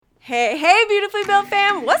Hey, Beautifully Built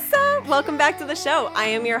fam, what's up? Welcome back to the show. I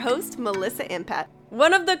am your host, Melissa Impat.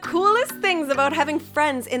 One of the coolest things about having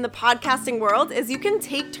friends in the podcasting world is you can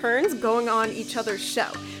take turns going on each other's show.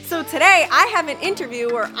 So today I have an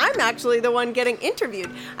interview where I'm actually the one getting interviewed.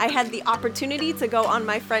 I had the opportunity to go on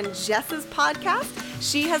my friend Jess's podcast.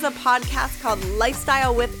 She has a podcast called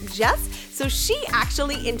Lifestyle with Jess. So she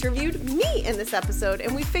actually interviewed me in this episode,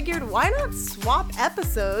 and we figured why not swap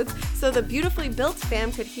episodes so the Beautifully Built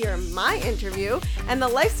fam could hear my interview and the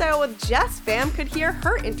Lifestyle with Jess fam could hear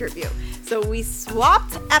her interview. So we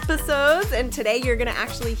swapped episodes, and today you're gonna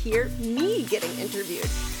actually hear me getting interviewed.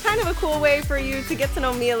 Kind of a cool way for you to get to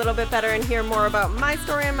know me a little bit better and hear more about my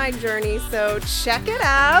story and my journey. So check it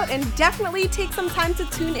out, and definitely take some time to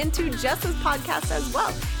tune into Jess's podcast as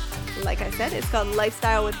well. Like I said, it's called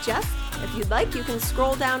Lifestyle with Jess. If you'd like, you can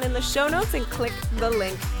scroll down in the show notes and click the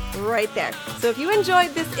link right there. So if you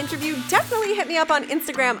enjoyed this interview, definitely hit me up on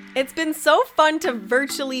Instagram. It's been so fun to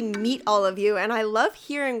virtually meet all of you, and I love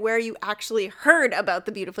hearing where you actually heard about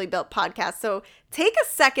the Beautifully Built podcast. So take a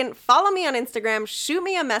second, follow me on Instagram, shoot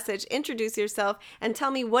me a message, introduce yourself, and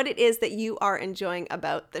tell me what it is that you are enjoying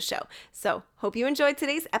about the show. So hope you enjoyed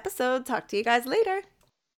today's episode. Talk to you guys later.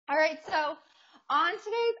 All right, so on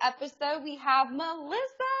today's episode, we have Melissa.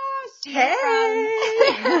 She's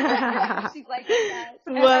she's like, yes.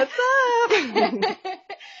 What's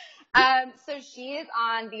up? So she is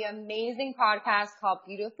on the amazing podcast called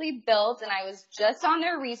Beautifully Built, and I was just on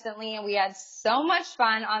there recently, and we had so much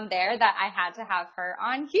fun on there that I had to have her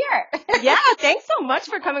on here. Yeah, thanks so much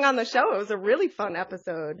for coming on the show. It was a really fun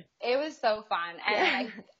episode. It was so fun,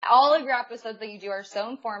 and all of your episodes that you do are so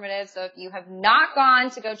informative, so if you have not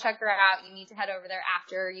gone to go check her out, you need to head over there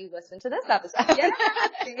after you listen to this episode. Yeah,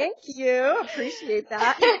 thank you. Appreciate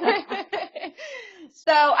that.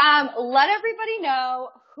 So let everybody know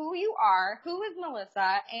who you are, who is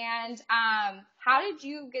Melissa, and how did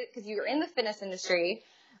you get, because you were in the fitness industry,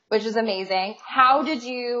 which is amazing. How did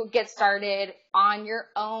you get started on your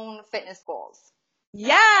own fitness goals?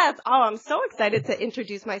 Yes. Oh, I'm so excited to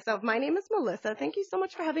introduce myself. My name is Melissa. Thank you so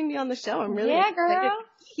much for having me on the show. I'm really excited girl. to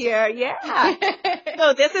be here. Yeah.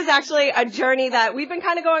 So this is actually a journey that we've been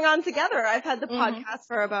kind of going on together. I've had the podcast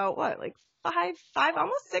for about, five,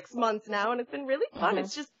 almost 6 months now, and it's been really fun.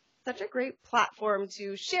 It's just such a great platform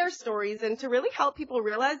to share stories and to really help people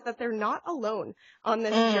realize that they're not alone on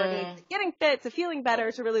this journey to getting fit, to feeling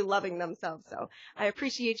better, to really loving themselves. So I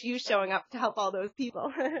appreciate you showing up to help all those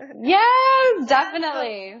people. Yes,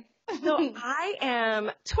 definitely. So I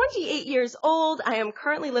am 28 years old. I am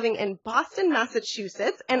currently living in Boston,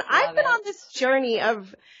 Massachusetts, and I've been on this journey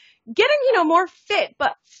of getting, more fit,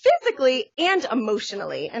 but physically and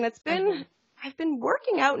emotionally. And it's been, I've been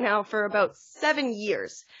working out now for about 7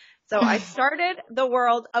 years. So I started the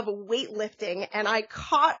world of weightlifting, and I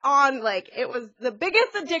caught on, it was the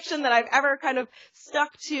biggest addiction that I've ever kind of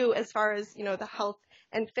stuck to as far as, the health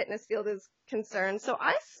and fitness field is concerned. So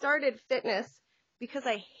I started fitness because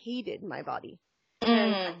I hated my body.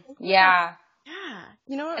 Yeah. Yeah.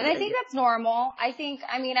 And I think that's normal.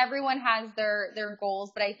 Everyone has their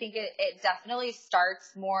goals, but I think it definitely starts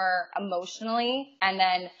more emotionally, and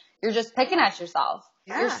then you're just picking at yourself.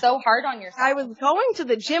 Yeah. You're so hard on yourself. I was going to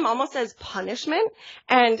the gym almost as punishment,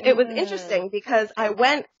 and it was interesting because I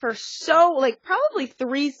went for probably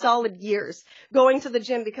 3 solid years going to the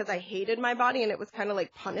gym because I hated my body, and it was kind of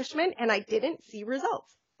like punishment, and I didn't see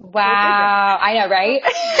results. Wow. I know, right?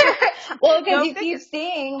 Well, because you keep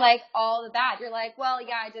seeing all the bad. You're like, well,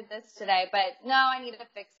 yeah, I did this today, but no, I need to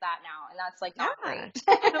fix that now. And that's not great.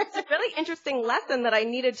 So it's a really interesting lesson that I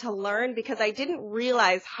needed to learn because I didn't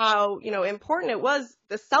realize how, important it was,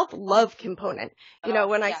 the self-love component.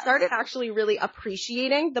 When I started actually really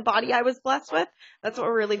appreciating the body I was blessed with, that's what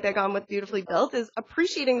we're really big on with Beautifully Built, is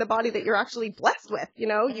appreciating the body that you're actually blessed with. You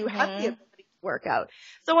have the ability to work out.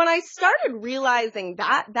 So when I started realizing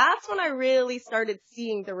that's when I really started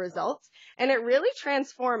seeing the results, and it really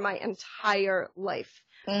transformed my entire life.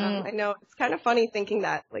 I know it's kind of funny thinking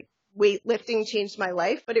that weightlifting changed my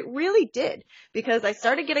life, but it really did, because I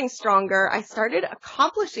started getting stronger. I started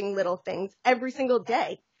accomplishing little things every single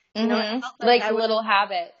day. Little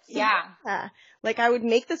habits. Yeah. I would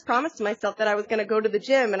make this promise to myself that I was going to go to the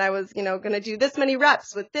gym, and I was, going to do this many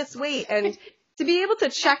reps with this weight, and to be able to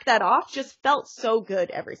check that off just felt so good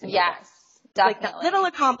every single day. Yes, definitely. That little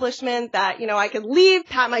accomplishment that, I could leave,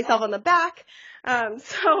 pat myself on the back.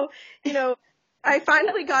 I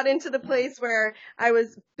finally got into the place where I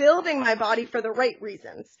was building my body for the right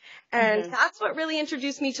reasons. And that's what really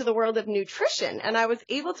introduced me to the world of nutrition. And I was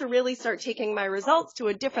able to really start taking my results to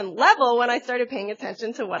a different level when I started paying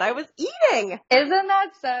attention to what I was eating. Isn't that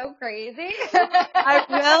so crazy?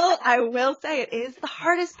 I will say it is the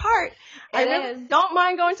hardest part. I really don't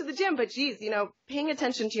mind going to the gym, but geez, paying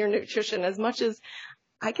attention to your nutrition as much as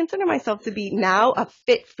I consider myself to be now a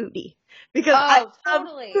fit foodie because I love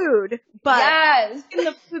food, but in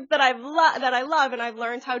the foods that that I love, and I've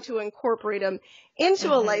learned how to incorporate them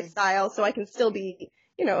into a lifestyle so I can still be,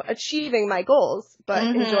 achieving my goals, but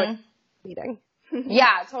enjoy eating.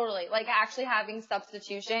 Yeah, totally. Like actually having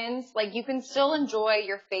substitutions, like you can still enjoy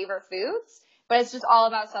your favorite foods, but it's just all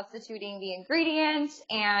about substituting the ingredients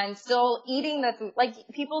and still eating the food. Like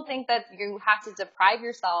people think that you have to deprive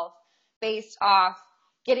yourself based off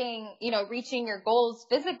getting, reaching your goals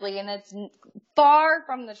physically, and it's far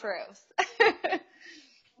from the truth.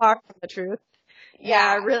 Far from the truth.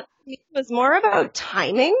 Yeah, really, it was more about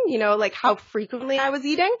timing, like how frequently I was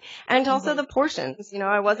eating, and also the portions.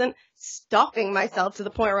 I wasn't stuffing myself to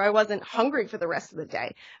the point where I wasn't hungry for the rest of the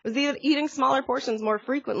day. I was eating smaller portions more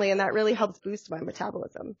frequently, and that really helped boost my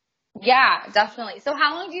metabolism. Yeah, definitely. So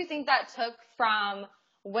how long do you think that took from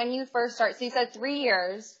when you first started? So you said 3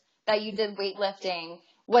 years that you did weightlifting.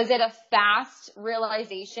 Was it a fast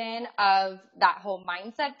realization of that whole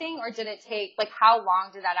mindset thing, or did it take, how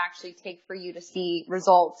long did that actually take for you to see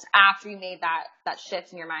results after you made that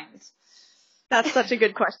shift in your mind? That's such a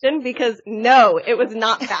good question because no, it was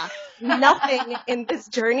not fast. Nothing in this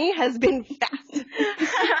journey has been fast.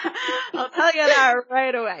 I'll tell you that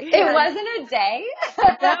right away. It wasn't a day?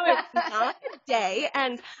 No, it's not a day.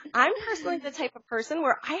 And I'm personally the type of person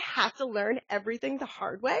where I have to learn everything the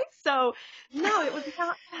hard way. So no, it was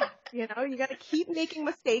not fast. You got to keep making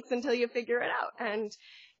mistakes until you figure it out. And,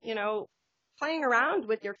 playing around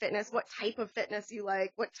with your fitness, what type of fitness you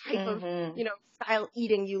like, what type of, style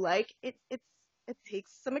eating you like, it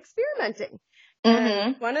takes some experimenting.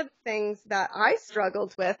 And one of the things that I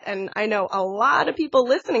struggled with, and I know a lot of people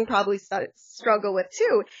listening probably struggle with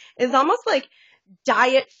too, is almost like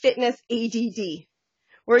diet fitness ADD,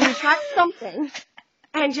 where you try something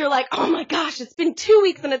and you're like, oh my gosh, it's been 2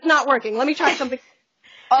 weeks and it's not working. Let me try something.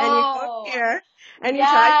 And you go here and you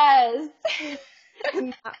try.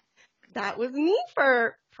 And that was me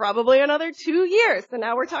for probably another 2 years. So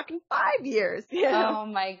now we're talking 5 years. Oh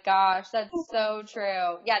my gosh. That's so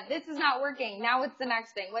true. Yeah. This is not working. Now what's the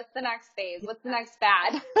next thing? What's the next phase? What's the next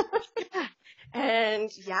fad?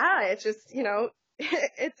 And yeah, it's just,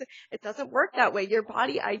 it doesn't work that way. Your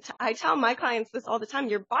body, I tell my clients this all the time.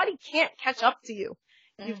 Your body can't catch up to you.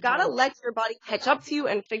 You've got to let your body catch up to you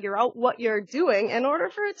and figure out what you're doing in order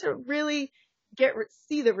for it to really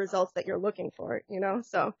see the results that you're looking for,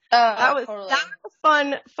 so that was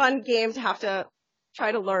a fun game to have to try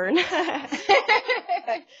to learn. Yeah.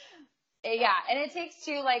 And it takes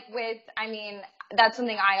too, that's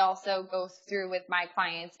something I also go through with my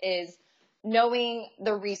clients is knowing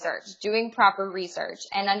the research, doing proper research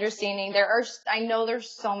and understanding I know there's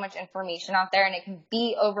so much information out there and it can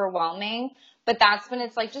be overwhelming, but that's when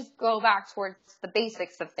it's like, just go back towards the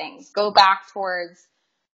basics of things, go back towards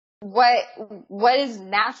what is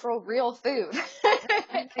natural, real food.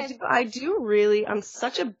 I'm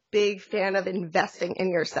such a big fan of investing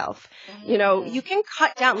in yourself. You can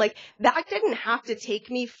cut down, that didn't have to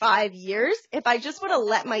take me 5 years if I just would have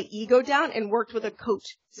let my ego down and worked with a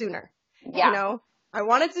coach sooner. Yeah. I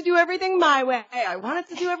wanted to do everything my way. I wanted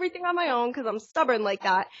to do everything on my own because I'm stubborn like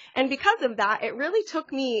that. And because of that, it really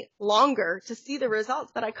took me longer to see the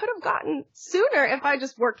results that I could have gotten sooner if I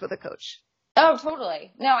just worked with a coach. Oh,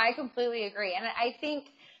 totally. No, I completely agree. And I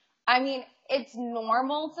think, it's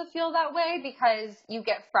normal to feel that way because you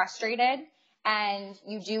get frustrated and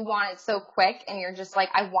you do want it so quick and you're just like,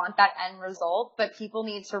 I want that end result. But people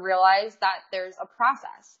need to realize that there's a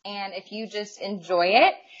process. And if you just enjoy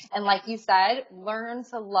it and like you said, learn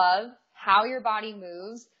to love how your body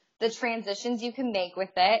moves, the transitions you can make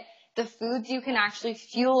with it, the foods you can actually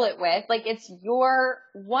fuel it with. It's your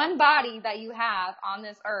one body that you have on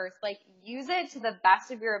this earth. Use it to the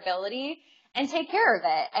best of your ability and take care of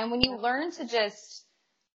it. And when you learn to just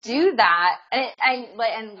do that,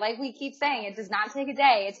 and like we keep saying, it does not take a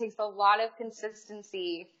day. It takes a lot of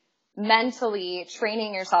consistency, mentally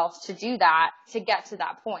training yourself to do that, to get to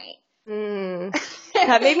that point.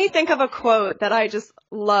 That made me think of a quote that I just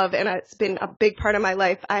love, and it's been a big part of my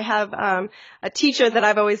life. I have a teacher that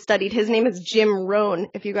I've always studied. His name is Jim Rohn.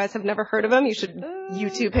 If you guys have never heard of him, you should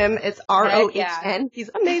YouTube him. It's Rohn. Yeah. He's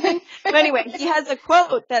amazing. But anyway, he has a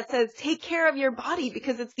quote that says, take care of your body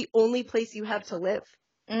because it's the only place you have to live.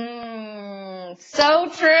 So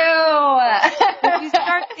true. If you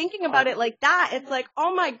start thinking about it like that, it's like,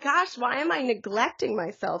 oh my gosh, why am I neglecting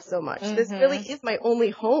myself so much? This really is my only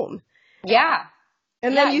home. Yeah.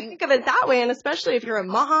 And then you think of it that way, and especially if you're a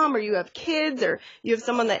mom or you have kids or you have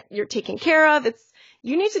someone that you're taking care of,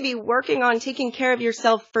 you need to be working on taking care of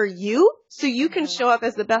yourself for you so you can show up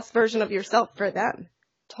as the best version of yourself for them.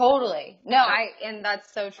 Totally. No, and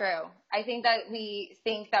that's so true. I think that we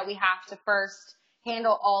think that we have to first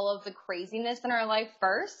handle all of the craziness in our life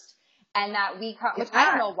first, and that which I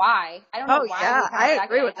don't know why. I don't know why. Yeah, I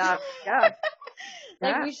agree with that.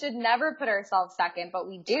 Yeah. We should never put ourselves second, but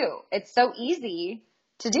we do. It's so easy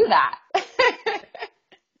to do that.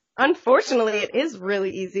 Unfortunately, it is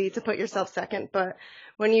really easy to put yourself second, but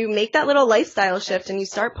when you make that little lifestyle shift and you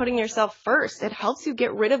start putting yourself first, it helps you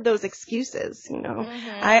get rid of those excuses, you know.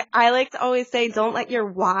 I like to always say, don't let your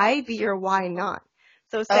why be your why not.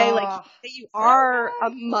 So say you are a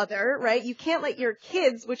mother, right? You can't let your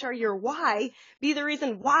kids, which are your why, be the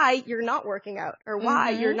reason why you're not working out or why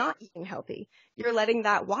you're not eating healthy. You're letting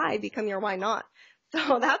that why become your why not.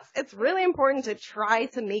 So it's really important to try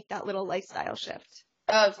to make that little lifestyle shift.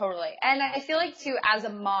 Oh, totally. And I feel like too, as a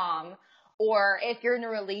mom, or if you're in a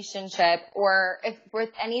relationship, or if with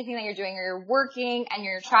anything that you're doing, or you're working and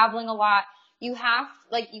you're traveling a lot, you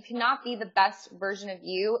cannot be the best version of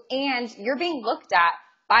you, and you're being looked at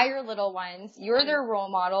by your little ones. You're their role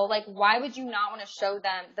model. Like, why would you not want to show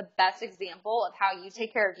them the best example of how you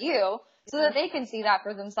take care of you so that they can see that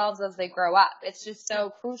for themselves as they grow up? It's just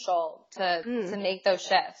so crucial to make those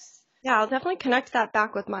shifts. Yeah, I'll definitely connect that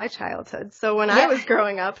back with my childhood. So when I was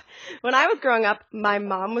growing up, my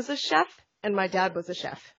mom was a chef and my dad was a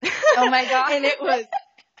chef. Oh my God. And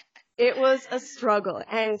it was a struggle.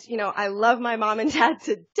 And, you know, I love my mom and dad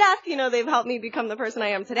to death. You know, they've helped me become the person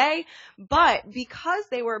I am today. But because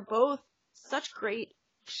they were both such great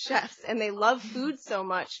chefs and they love food so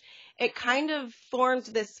much, it kind of formed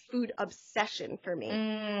this food obsession for me.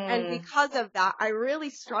 And because of that, I really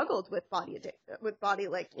struggled with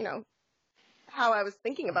how I was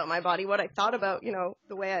thinking about my body, what I thought about, you know,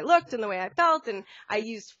 the way I looked and the way I felt. And I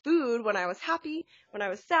used food when I was happy, when I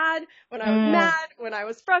was sad, when I was mad, when I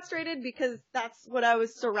was frustrated, because that's what I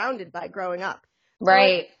was surrounded by growing up.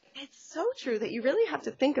 Right. So it's so true that you really have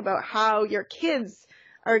to think about how your kids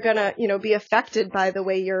are going to, you know, be affected by the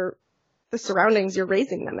way the surroundings you're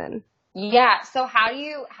raising them in. Yeah. So how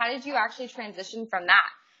did you actually transition from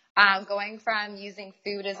that? Going from using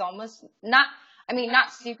food as almost not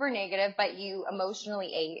super negative, but you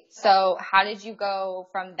emotionally ate. So how did you go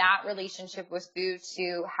from that relationship with food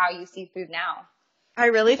to how you see food now? I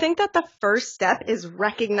really think that the first step is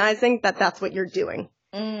recognizing that that's what you're doing.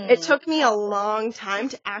 It took me a long time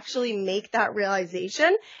to actually make that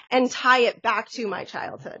realization and tie it back to my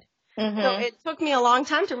childhood. So it took me a long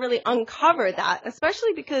time to really uncover that,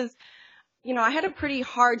 especially because, you know, I had a pretty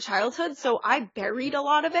hard childhood, so I buried a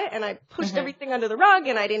lot of it and I pushed everything under the rug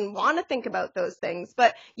and I didn't want to think about those things.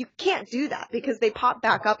 But you can't do that because they pop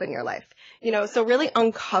back up in your life, you know, so really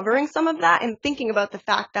uncovering some of that and thinking about the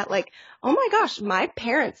fact that, like, oh my gosh, my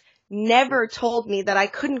parents never told me that I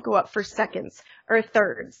couldn't go up for seconds or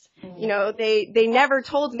thirds. You know, they never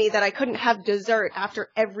told me that I couldn't have dessert after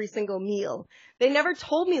every single meal. They never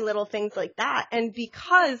told me little things like that. And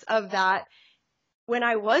because of that, when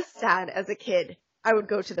I was sad as a kid, I would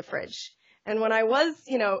go to the fridge. And when I was,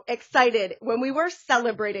 you know, excited, when we were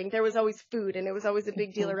celebrating, there was always food and it was always a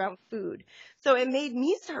big deal around food. So it made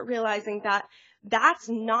me start realizing that that's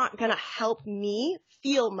not going to help me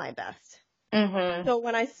feel my best. So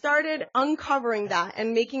when I started uncovering that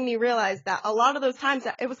and making me realize that a lot of those times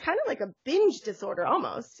that it was kind of like a binge disorder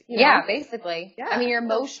almost. You know? Basically. Yeah. I mean, you're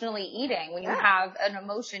emotionally eating. When you have an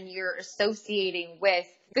emotion, you're associating with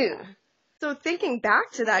food. Yeah. So thinking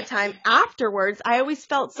back to that time afterwards, I always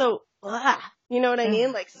felt so, you know what I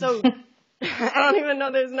mean? Like, so, I don't even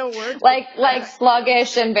know, there's no word. Like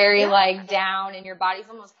sluggish and very down, and your body's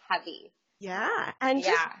almost heavy. Yeah. And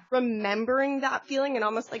just remembering that feeling and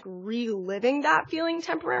almost like reliving that feeling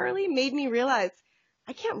temporarily made me realize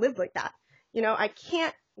I can't live like that. You know, I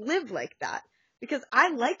can't live like that because I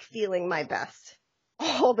like feeling my best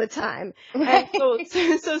all the time. And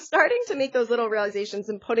so starting to make those little realizations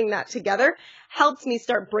and putting that together helps me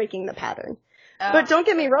start breaking the pattern. But don't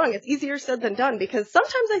get me wrong, it's easier said than done because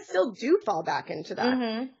sometimes I still do fall back into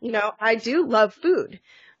that. You know, I do love food,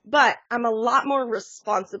 but I'm a lot more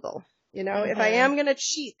responsible. You know, if I am going to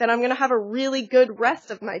cheat, then I'm going to have a really good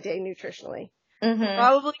rest of my day nutritionally. I'm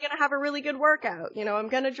probably going to have a really good workout. You know, I'm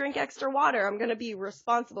going to drink extra water. I'm going to be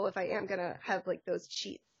responsible if I am going to have like those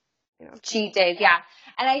cheats. You know? Cheat days, yeah.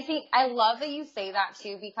 And I think I love that you say that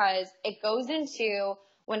too because it goes into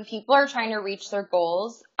when people are trying to reach their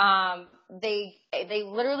goals, they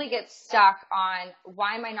literally get stuck on,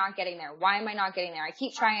 why am I not getting there? Why am I not getting there? I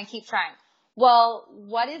keep trying. Well,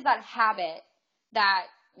 what is that habit that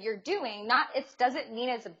you're doing? It doesn't mean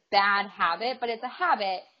it's a bad habit, but it's a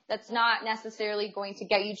habit that's not necessarily going to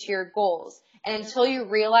get you to your goals. And until you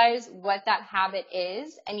realize what that habit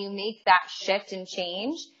is and you make that shift and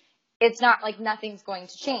change, it's not like nothing's going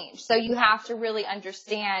to change. So you have to really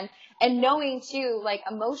understand, and knowing too, like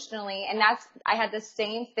emotionally, and I had the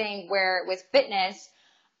same thing where with fitness,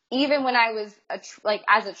 even when I was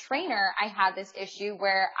as a trainer, I had this issue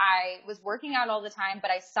where I was working out all the time, but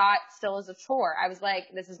I saw it still as a chore. I was like,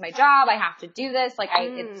 this is my job. I have to do this. Like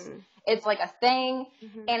it's like a thing.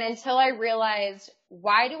 Mm-hmm. And until I realized,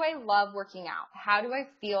 why do I love working out? How do I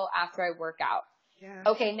feel after I work out?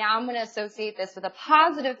 Yeah. Okay, now I'm going to associate this with a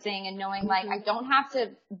positive thing, and knowing like I don't have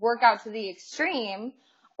to work out to the extreme,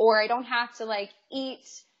 or I don't have to like eat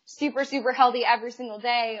super, super healthy every single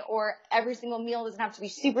day, or every single meal doesn't have to be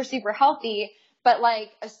super, super healthy, but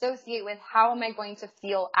like associate with, how am I going to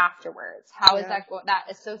feel afterwards? How is that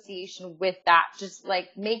association with that just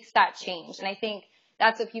like makes that change? And I think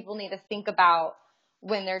that's what people need to think about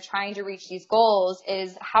when they're trying to reach these goals,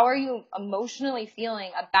 is how are you emotionally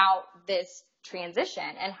feeling about this transition,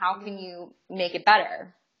 and how can you make it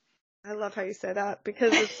better? I love how you say that,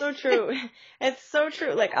 because it's so true. It's so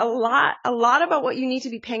true. Like a lot about what you need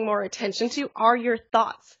to be paying more attention to are your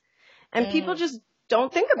thoughts. And people just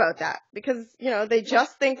don't think about that, because, they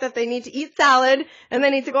just think that they need to eat salad and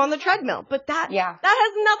they need to go on the treadmill. But that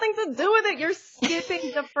has nothing to do with it. You're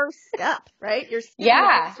skipping the first step, right? You're skipping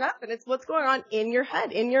the first step, and it's what's going on in your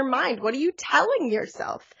head, in your mind. What are you telling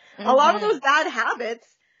yourself? Mm-hmm. A lot of those bad habits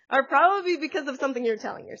are probably because of something you're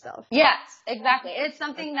telling yourself. Yes, exactly. It's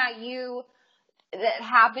something that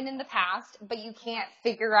happened in the past, but you can't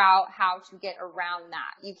figure out how to get around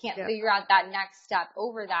that. You can't figure out that next step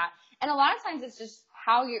over that. And a lot of times it's just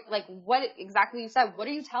how you're, like, what exactly you said. What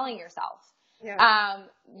are you telling yourself? Yeah.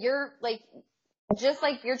 You're like, just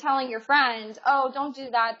like you're telling your friend, oh, don't do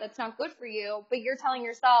that. That's not good for you. But you're telling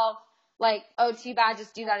yourself, like, oh, too bad,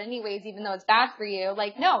 just do that anyways, even though it's bad for you.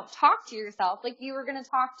 Like, no, talk to yourself. Like, you were going to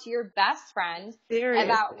talk to your best friend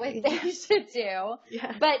about what they should do.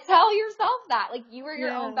 Yeah. But tell yourself that. Like, you are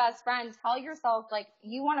your own best friend. Tell yourself, like,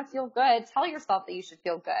 you want to feel good. Tell yourself that you should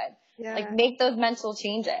feel good. Yeah. Like, make those mental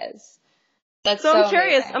changes. That's so I'm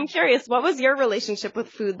amazing. curious, what was your relationship with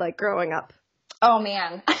food like growing up? Oh,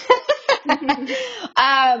 man.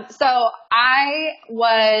 So I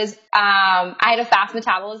had a fast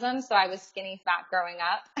metabolism, so I was skinny fat growing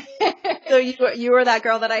up. So you were that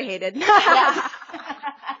girl that I hated. Yeah.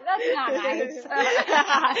 That's not nice.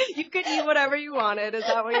 You could eat whatever you wanted. Is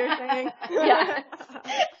that what you're saying? Yeah.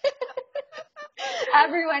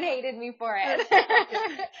 Everyone hated me for it.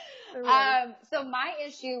 So my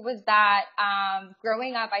issue was that,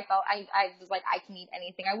 growing up, I felt I was like, I can eat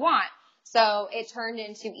anything I want. So it turned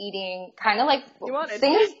into eating kind of like but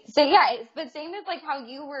same as like how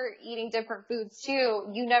you were eating different foods too.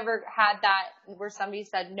 You never had that where somebody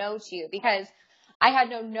said no to you, because I had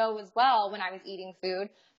no as well when I was eating food,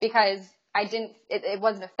 because it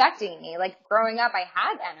wasn't affecting me. Like growing up, I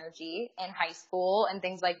had energy in high school and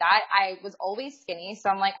things like that. I was always skinny. So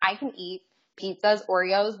I'm like, I can eat pizzas,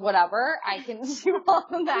 Oreos, whatever. I can do all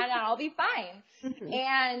of that and I'll be fine. Mm-hmm.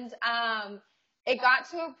 And, it got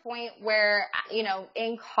to a point where,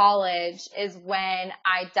 in college is when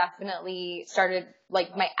I definitely started,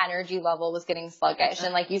 like, my energy level was getting sluggish.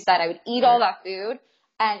 And like you said, I would eat all that food.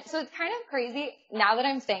 And so it's kind of crazy now that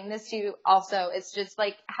I'm saying this to you also. It's just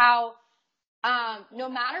like how, no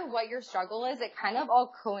matter what your struggle is, it kind of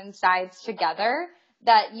all coincides together,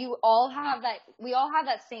 that we all have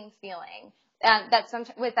that same feeling. And that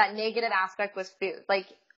sometimes with that negative aspect with food,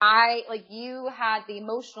 you had the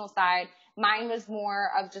emotional side. Mine was more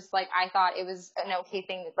of just like, I thought it was an okay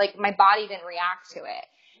thing. Like my body didn't react to it.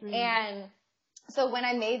 Mm. And so when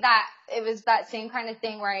I made that, it was that same kind of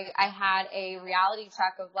thing where I had a reality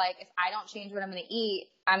check of like, if I don't change what I'm going to eat,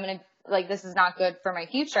 I'm going to like, this is not good for my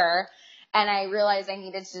future. And I realized I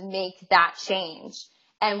needed to make that change.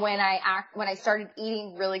 And when I started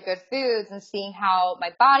eating really good foods and seeing how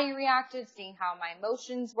my body reacted, seeing how my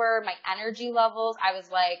emotions were, my energy levels, I was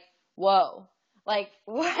like, whoa. Like,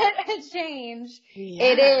 what a change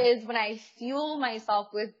it is when I fuel myself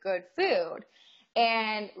with good food,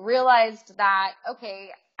 and realized that, okay,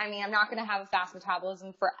 I mean, I'm not going to have a fast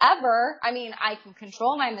metabolism forever. I mean, I can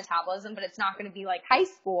control my metabolism, but it's not going to be like high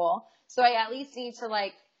school. So I at least need to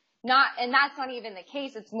and that's not even the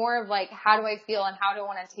case. It's more of like, how do I feel and how do I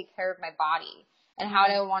want to take care of my body? and how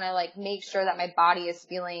do I want to like make sure that my body is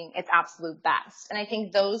feeling its absolute best. And I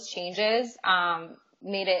think those changes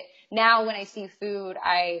made it, now when I see food,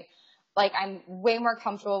 I'm way more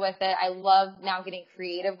comfortable with it. I love now getting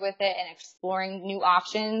creative with it and exploring new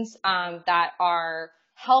options that are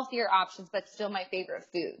healthier options, but still my favorite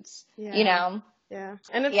foods, you know? Yeah.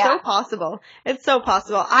 And it's so possible. It's so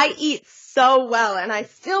possible. I eat so well and I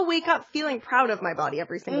still wake up feeling proud of my body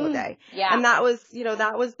every single day. Yeah. And that was,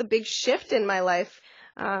 that was the big shift in my life.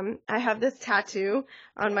 I have this tattoo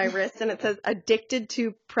on my wrist and it says addicted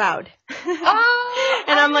to proud. Oh,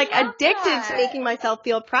 and I'm like addicted to making myself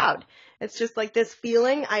feel proud. It's just like this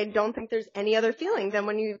feeling. I don't think there's any other feeling than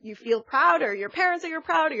when you feel proud, or your parents are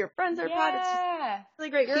proud, or your friends are proud. It's just a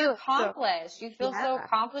really great feeling. You're accomplished. So, you feel so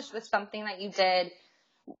accomplished with something that you did,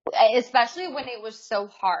 especially when it was so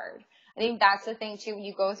hard. I think that's the thing too, when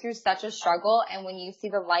you go through such a struggle and when you see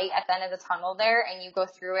the light at the end of the tunnel there and you go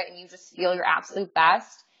through it and you just feel your absolute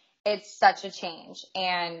best, it's such a change.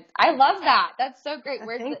 And I love that. That's so great.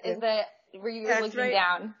 Where you were looking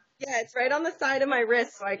down? Yeah, it's right on the side of my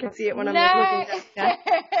wrist so I can see it when I'm looking down.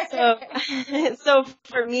 Yeah. So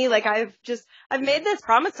for me, like I've made this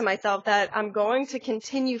promise to myself that I'm going to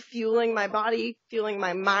continue fueling my body, fueling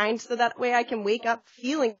my mind, so that way I can wake up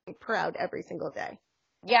feeling proud every single day.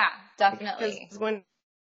 Yeah, definitely. Because when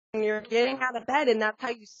you're getting out of bed and that's how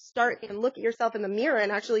you start and look at yourself in the mirror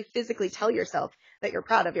and actually physically tell yourself that you're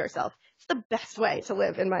proud of yourself, it's the best way to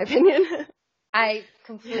live, in my opinion. I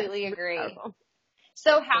completely agree. Powerful.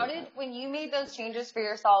 So when you made those changes for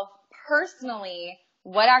yourself personally,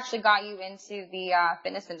 what actually got you into the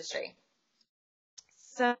fitness industry?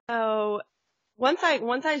 So once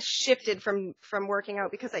I shifted from working out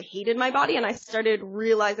because I hated my body and I started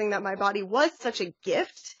realizing that my body was such a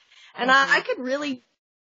gift and I could really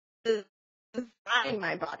design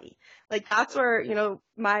my body. Like that's where,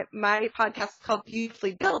 my podcast is called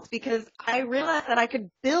Beautifully Built, because I realized that I could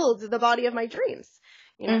build the body of my dreams.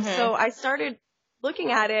 So I started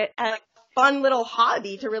looking at it as a fun little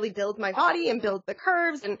hobby to really build my body and build the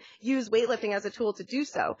curves and use weightlifting as a tool to do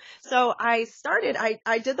so. So I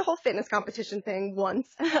did the whole fitness competition thing once.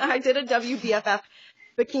 I did a WBFF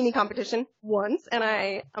bikini competition once, and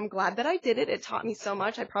I'm glad that I did it. It taught me so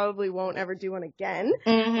much. I probably won't ever do one again.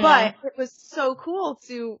 But it was so cool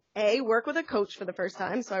to work with a coach for the first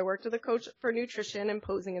time. So I worked with a coach for nutrition and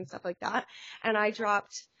posing and stuff like that. And I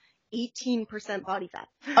dropped 18% body fat.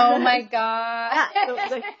 Oh my God. Yeah, so it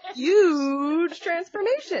was a huge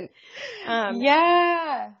transformation.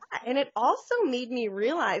 And it also made me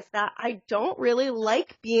realize that I don't really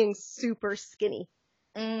like being super skinny.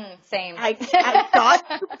 Same. I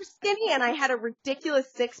got super skinny and I had a ridiculous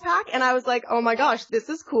six-pack and I was like, oh my gosh, this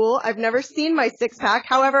is cool. I've never seen my six-pack.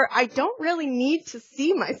 However, I don't really need to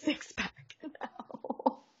see my six-pack now.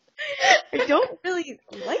 I don't really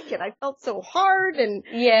like it. I felt so hard and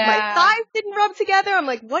my thighs didn't rub together. I'm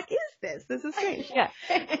like, what is this? This is strange. Yeah.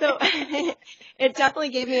 So it definitely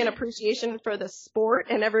gave me an appreciation for the sport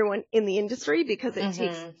and everyone in the industry, because it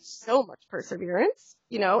takes so much perseverance,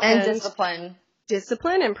 and discipline.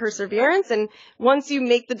 Discipline and perseverance. And once you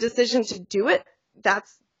make the decision to do it,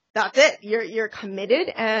 that's it. You're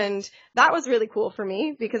committed. And that was really cool for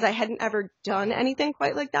me because I hadn't ever done anything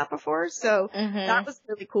quite like that before. So that was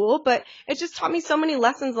really cool. But it just taught me so many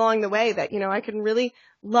lessons along the way that, I can really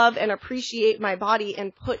love and appreciate my body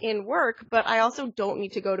and put in work, but I also don't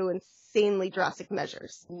need to go to insanely drastic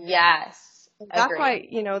measures. Yes. That's why,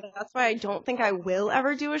 that's why I don't think I will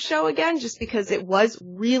ever do a show again, just because it was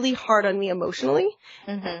really hard on me emotionally.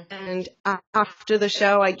 And after the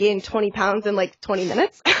show, I gained 20 pounds in like 20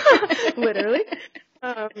 minutes, literally.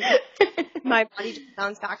 My body just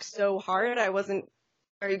bounced back so hard. I wasn't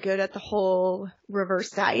very good at the whole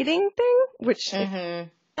reverse dieting thing, which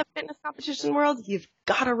in the fitness competition world, you've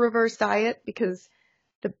got to reverse diet because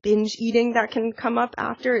the binge eating that can come up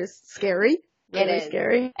after is scary. It is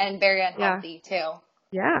scary and very unhealthy too.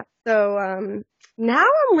 Yeah. So now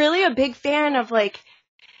I'm really a big fan of like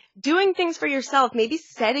doing things for yourself, maybe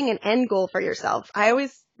setting an end goal for yourself. I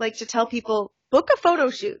always like to tell people, book a photo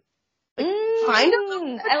shoot. Like, find a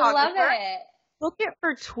photographer. I love it. Book it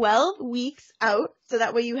for 12 weeks out so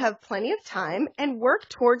that way you have plenty of time and work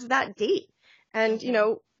towards that date. And,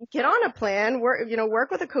 get on a plan,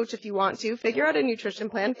 work with a coach if you want to, figure out a nutrition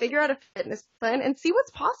plan, figure out a fitness plan, and see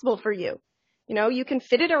what's possible for you. You can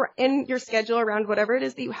fit it in your schedule around whatever it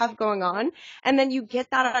is that you have going on, and then you get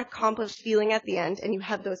that accomplished feeling at the end, and you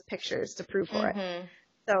have those pictures to prove for it.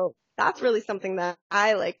 So that's really something that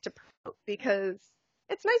I like to promote because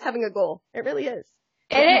it's nice having a goal. It really is.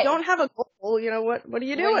 If you don't have a goal, what are you doing? What are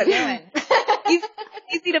you doing? It's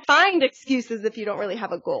easy to find excuses if you don't really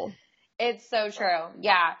have a goal. It's so true.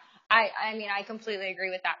 Yeah. I mean, I completely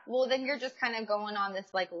agree with that. Well, then you're just kind of going on this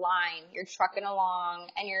like line. You're trucking along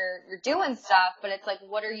and you're doing stuff, but it's like,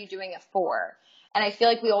 what are you doing it for? And I feel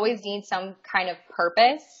like we always need some kind of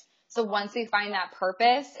purpose. So once we find that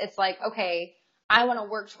purpose, it's like, okay, I want to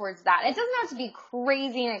work towards that. It doesn't have to be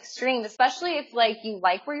crazy and extreme, especially if like you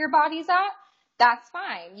like where your body's at. That's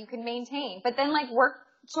fine. You can maintain, but then like work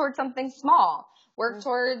towards something small. Work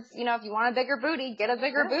towards, you know, if you want a bigger booty, get a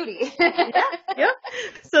bigger booty. Yeah.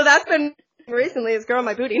 So that's been recently is growing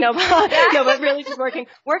my booty. No, but really just working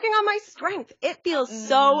on my strength. It feels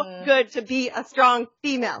so good to be a strong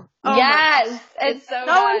female. Oh yes. It's so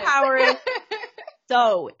good. empowering.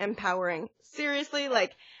 So empowering. Seriously,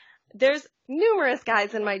 like there's numerous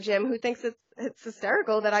guys in my gym who thinks it's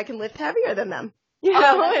hysterical that I can lift heavier than them. You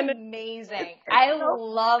know, and amazing. I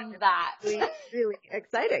love that. Really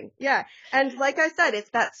exciting. Yeah. And like I said,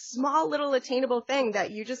 it's that small little attainable thing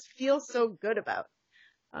that you just feel so good about.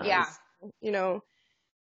 Yeah. You know,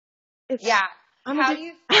 it's, yeah. I'm How do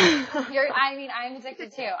you, I'm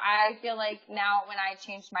addicted too. I feel like now when I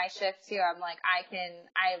changed my shift too, I'm like, I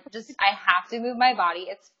have to move my body.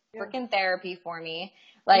 It's freaking therapy for me.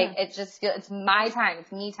 Like it just feels, it's my time.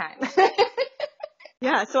 It's me time.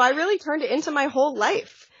 Yeah, so I really turned it into my whole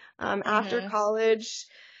life. After college,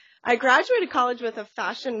 I graduated college with a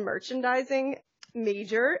fashion merchandising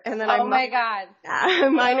major, and then I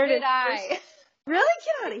minored in. Really?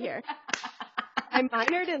 Get out of here. I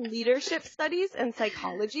minored in leadership studies and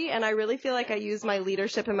psychology, and I really feel like I use my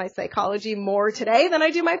leadership and my psychology more today than I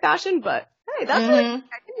do my fashion, but hey, that's I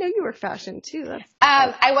didn't know you were fashion too.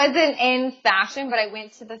 I wasn't in fashion, but I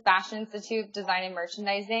went to the Fashion Institute of Design and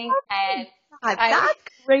Merchandising, and that's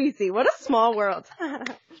crazy. What a small world.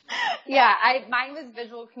 Yeah, mine was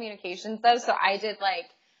visual communications though, so I did like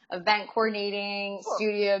event coordinating,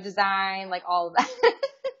 studio design, like all of that.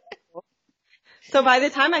 So by the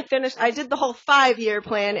time I finished, I did the whole 5-year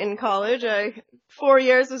plan in college. 4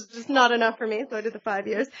 years was just not enough for me, so I did the 5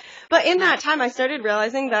 years. But in that time, I started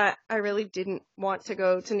realizing that I really didn't want to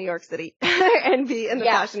go to New York City and be in the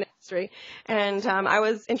fashion industry. And I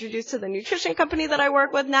was introduced to the nutrition company that I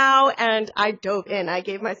work with now, and I dove in. I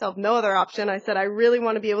gave myself no other option. I said, I really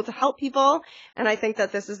want to be able to help people, and I think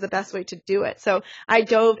that this is the best way to do it. So I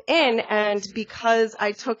dove in, and because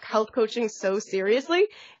I took health coaching so seriously,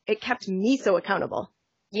 it kept me so accountable.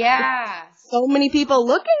 Yeah. So many people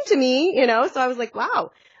looking to me, you know, so I was like, wow,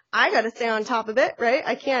 I got to stay on top of it, right?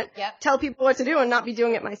 I can't tell people what to do and not be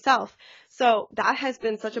doing it myself. So that has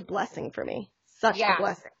been such a blessing for me. Such a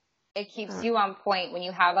blessing. It keeps you on point when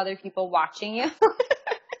you have other people watching you.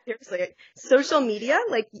 Seriously. Social media,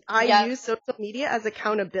 like I use social media as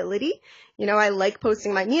accountability. You know, I like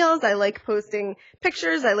posting my meals. I like posting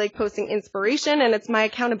pictures. I like posting inspiration, and it's my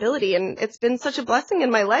accountability. And it's been such a blessing in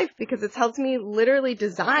my life because it's helped me literally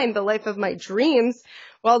design the life of my dreams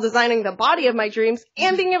while designing the body of my dreams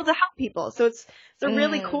and being able to help people. So it's a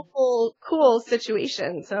really cool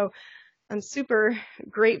situation. So I'm super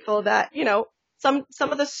grateful that, you know, some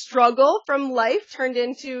of the struggle from life turned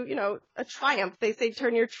into, you know, a triumph. They say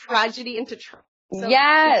turn your tragedy into triumph. So,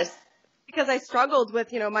 yes. Because I struggled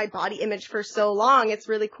with, you know, my body image for so long, it's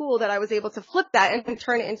really cool that I was able to flip that and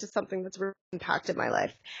turn it into something that's really impacted my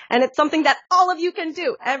life. And it's something that all of you can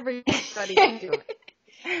do. Everybody can do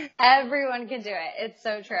it. Everyone can do it. It's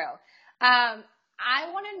so true. I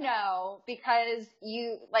want to know, because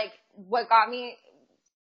you, like, what got me,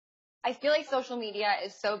 I feel like social media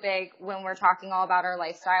is so big when we're talking all about our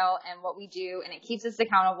lifestyle and what we do, and it keeps us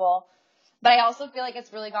accountable. But I also feel like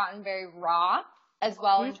it's really gotten very raw as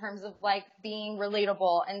well in terms of like being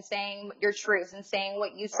relatable and saying your truth and saying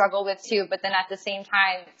what you struggle with too, but then at the same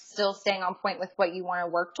time still staying on point with what you want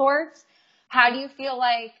to work towards. How do you feel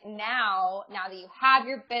like now that you have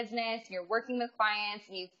your business, you're working with clients,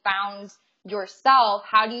 and you've found yourself,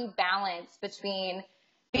 how do you balance between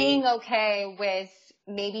being okay with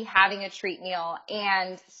maybe having a treat meal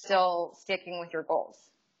and still sticking with your goals?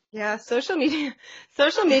 Yeah, social media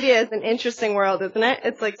is an interesting world, isn't it?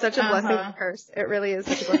 It's like such a blessing and a curse. It really is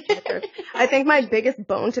such a blessing and a curse. I think my biggest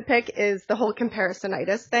bone to pick is the whole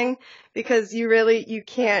comparisonitis thing, because you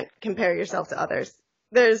can't compare yourself to others.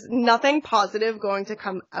 There's nothing positive going to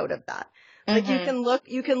come out of that. Like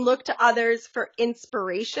you can look to others for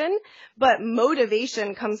inspiration, but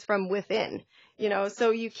motivation comes from within. You know, so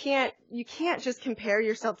you can't just compare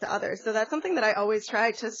yourself to others. So that's something that I always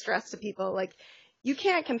try to stress to people. Like, you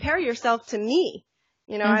can't compare yourself to me.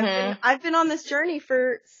 You know, I've been on this journey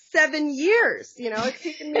for 7 years. You know, it's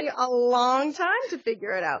taken me a long time to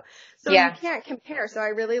figure it out. So you can't compare. So I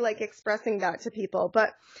really like expressing that to people.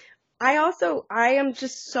 But I am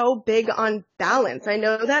just so big on balance. I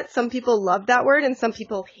know that some people love that word and some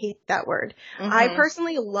people hate that word. Mm-hmm. I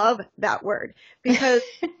personally love that word because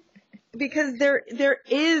there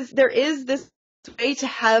is this way to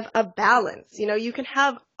have a balance. You know, you can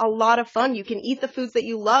have a lot of fun. You can eat the foods that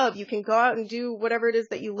you love. You can go out and do whatever it is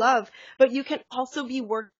that you love, but you can also be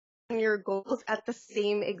working on your goals at the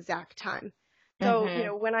same exact time. So, you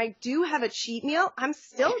know, when I do have a cheat meal, I can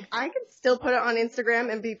still put it on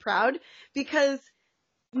Instagram and be proud because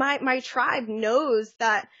my tribe knows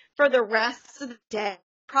that for the rest of the day, I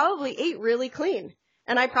probably ate really clean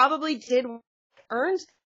and I probably did earned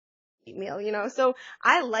cheat meal, you know. So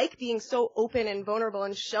I like being so open and vulnerable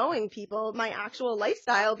and showing people my actual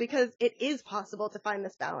lifestyle because it is possible to find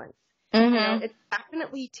this balance. You know, it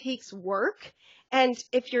definitely takes work. And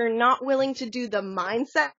if you're not willing to do the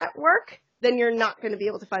mindset work, then you're not going to be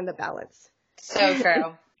able to find the balance. So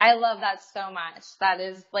true. I love that so much. That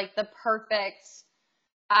is like the perfect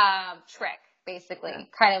trick, basically. Yeah.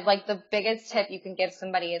 Kind of like the biggest tip you can give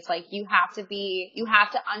somebody is like you have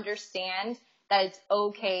to understand that it's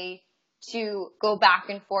okay to go back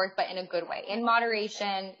and forth, but in a good way. In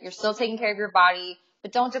moderation, you're still taking care of your body,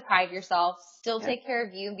 but don't deprive yourself. Still take care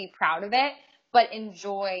of you and be proud of it, but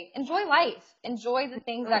enjoy life. Enjoy the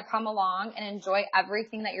things that come along and enjoy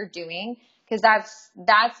everything that you're doing. Because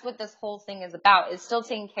that's what this whole thing is about, is still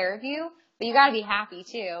taking care of you, but you gotta be happy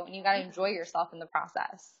too, and you gotta enjoy yourself in the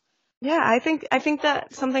process. Yeah, I think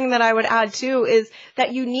that something that I would add too is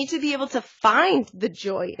that you need to be able to find the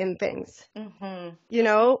joy in things. Mm-hmm. You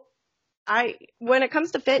know, when it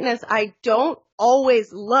comes to fitness, I don't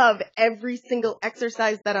always love every single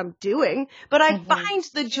exercise that I'm doing, but I find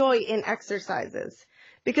the joy in exercises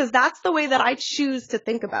because that's the way that I choose to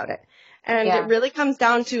think about it. And it really comes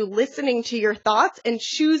down to listening to your thoughts and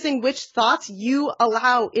choosing which thoughts you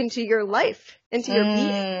allow into your life, into your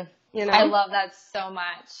being. You know? I love that so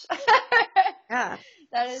much. Yeah.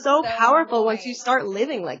 That is so powerful once you start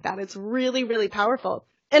living like that. It's really, really powerful.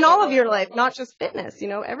 In all of your life, not just fitness, you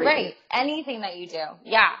know, everything. Right. Anything that you do.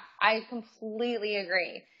 Yeah. I completely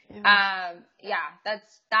agree. That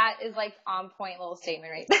is like on point little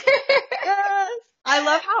statement right there. Yes. I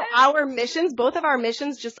love how both of our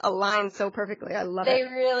missions just align so perfectly. I love it. They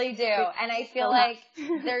really do. And I feel like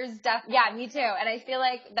there's me too. And I feel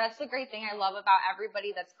like that's the great thing I love about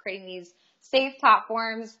everybody that's creating these safe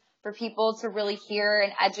platforms for people to really hear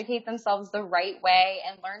and educate themselves the right way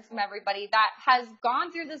and learn from everybody that has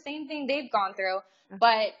gone through the same thing they've gone through,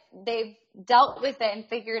 but they've dealt with it and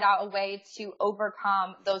figured out a way to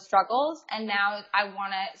overcome those struggles. And now I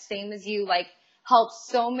want to, same as you, like help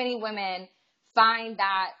so many women find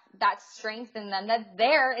that strength in them that's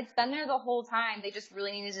there. It's been there the whole time. They just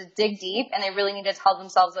really need to dig deep and they really need to tell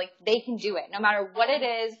themselves like they can do it no matter what it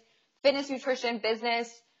is, fitness, nutrition, business,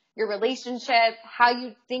 your relationship, how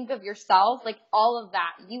you think of yourself, like all of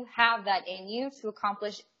that. You have that in you to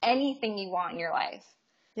accomplish anything you want in your life.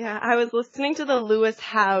 Yeah, I was listening to the Lewis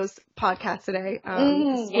Howes podcast today,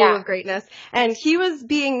 School of Greatness, and he was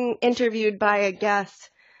being interviewed by a guest.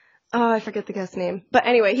 Oh, I forget the guest's name. But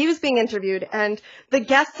anyway, he was being interviewed and the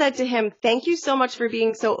guest said to him, "Thank you so much for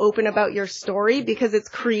being so open about your story because it's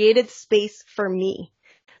created space for me."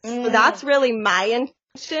 So that's really my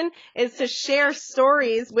intention, is to share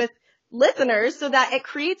stories with listeners so that it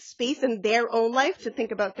creates space in their own life to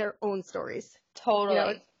think about their own stories. Totally. You know,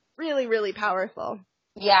 it's really, really powerful.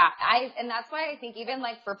 Yeah, and that's why I think even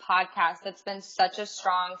like for podcasts, that's been such a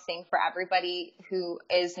strong thing for everybody who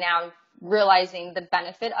is now realizing the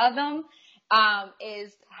benefit of them,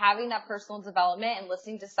 is having that personal development and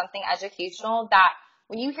listening to something educational that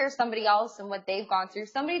when you hear somebody else and what they've gone through,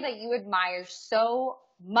 somebody that you admire so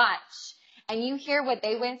much, and you hear what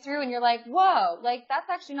they went through and you're like, whoa, like that's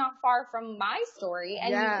actually not far from my story.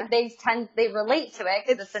 And they relate to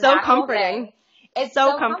it. It's so comforting. Thing. It's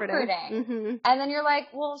so comforting. Mm-hmm. And then you're like,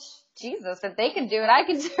 well, Jesus, if they can do it, I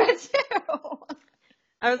can do it too.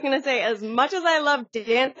 I was going to say, as much as I love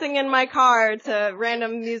dancing in my car to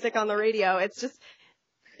random music on the radio, it's just,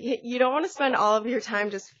 you don't want to spend all of your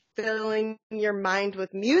time just filling your mind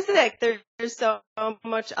with music. There's so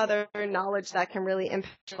much other knowledge that can really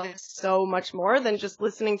impact your life so much more than just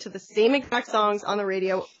listening to the same exact songs on the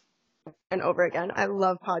radio and over again. I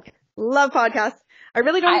love podcasts. I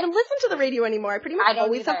really don't even listen to the radio anymore. I pretty much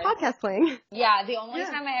always have podcasts playing. Yeah, the only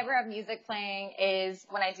time I ever have music playing is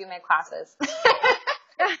when I do my classes.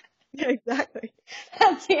 Yeah, exactly.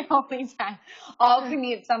 That's the only time. All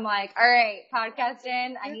commutes, I'm like, all right, podcast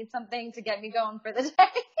in. I need something to get me going for the day.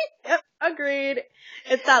 Yep. Agreed.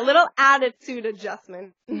 It's that little attitude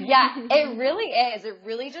adjustment. Yeah, it really is. It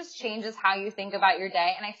really just changes how you think about your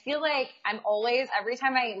day. And I feel like every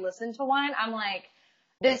time I listen to one, I'm like,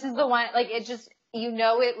 this is the one, like it just,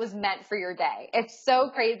 it was meant for your day. It's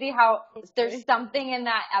so crazy how there's something in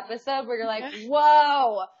that episode where you're like,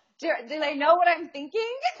 whoa, do they know what I'm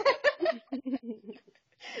thinking?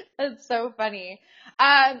 That's so funny.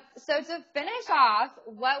 So to finish off,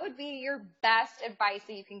 what would be your best advice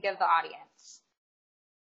that you can give the audience?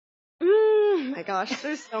 My gosh,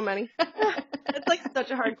 there's so many. It's like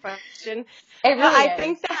such a hard question. It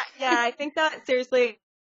really is. I think that seriously,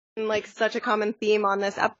 like such a common theme on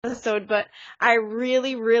this episode, but I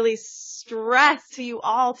really, really stress to you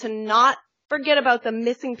all to not forget about the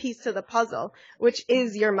missing piece to the puzzle, which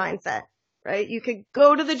is your mindset. Right? You could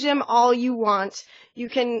go to the gym all you want. You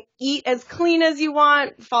can eat as clean as you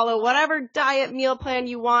want, follow whatever diet meal plan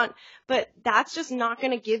you want, but that's just not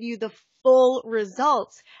going to give you the full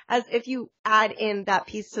results as if you add in that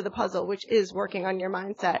piece to the puzzle, which is working on your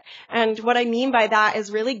mindset. And what I mean by that is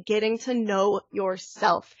really getting to know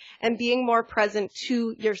yourself and being more present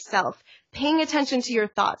to yourself, paying attention to your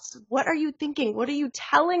thoughts. What are you thinking? What are you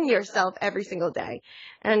telling yourself every single day?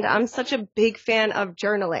 And I'm such a big fan of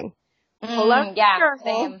journaling. Pull out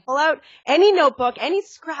pull out any notebook, any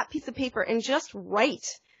scrap piece of paper, and just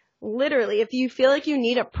write. Literally, if you feel like you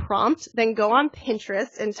need a prompt, then go on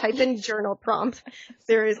Pinterest and type in journal prompt.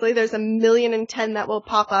 Seriously, there's 1,010,000 that will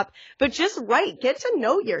pop up. But just write. Get to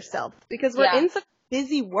know yourself because we're in such a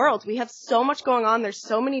busy world. We have so much going on. There's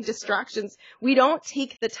so many distractions. We don't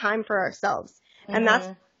take the time for ourselves. And that's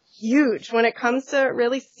huge when it comes to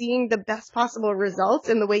really seeing the best possible results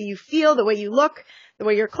in the way you feel, the way you look, the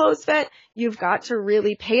way your clothes fit. You've got to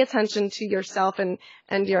really pay attention to yourself and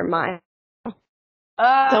your mind.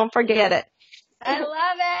 Don't forget it. I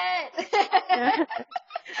love it.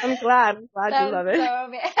 I'm glad you love it.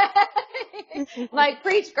 So like,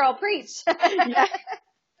 preach, girl, preach. Yeah.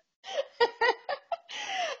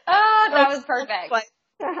 That was perfect.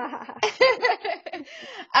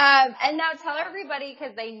 And now tell everybody,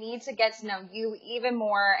 because they need to get to know you even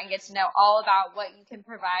more and get to know all about what you can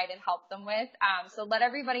provide and help them with. So let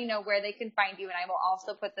everybody know where they can find you, and I will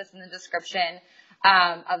also put this in the description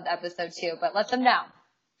of the episode too, but let them know.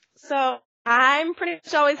 So I'm pretty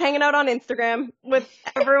much always hanging out on Instagram with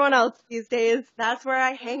everyone else these days. That's where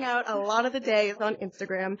I hang out a lot of the day is on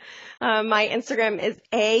Instagram. My Instagram is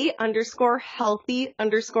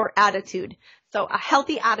 _healthy_attitude. So a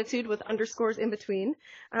healthy attitude with underscores in between.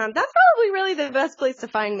 That's probably really the best place to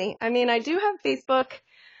find me. I mean, I do have Facebook.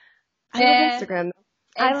 I love Instagram.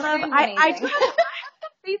 I do have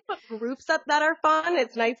Facebook groups up that are fun.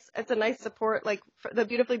 It's nice. It's a nice support. Like the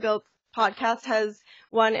Beautifully Built podcast has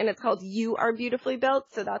one, and it's called You Are Beautifully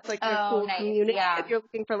Built. So that's like a cool community if you're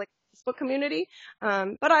looking for like Facebook community.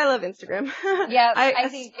 But I love Instagram. Yeah, I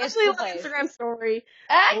think especially love Instagram story.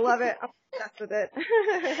 I love it. I'm obsessed with it.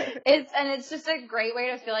 It's just a great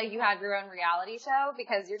way to feel like you have your own reality show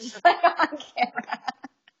because you're just like on camera.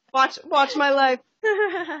 Watch my life.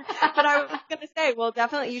 But I was going to say, well,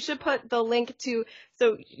 definitely you should put the link to,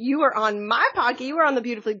 so you were on my podcast, you were on the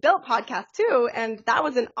Beautifully Built podcast too, and that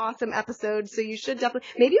was an awesome episode. So you should definitely,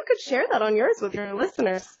 maybe you could share that on yours with your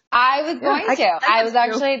listeners. I was going to. I was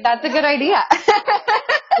actually, that's a good idea.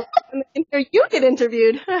 You get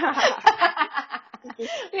interviewed.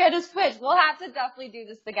 Yeah, just switch. We'll have to definitely do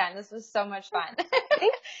this again. This was so much fun. Thanks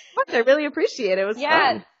so much. I really appreciate it. It was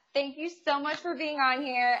fun. Thank you so much for being on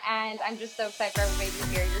here, and I'm just so excited for everybody to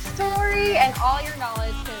hear your story and all your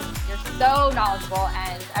knowledge because you're so knowledgeable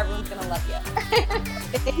and everyone's going to love you.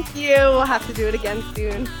 Thank you. We'll have to do it again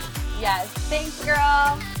soon. Yes. Thanks,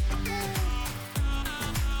 girl.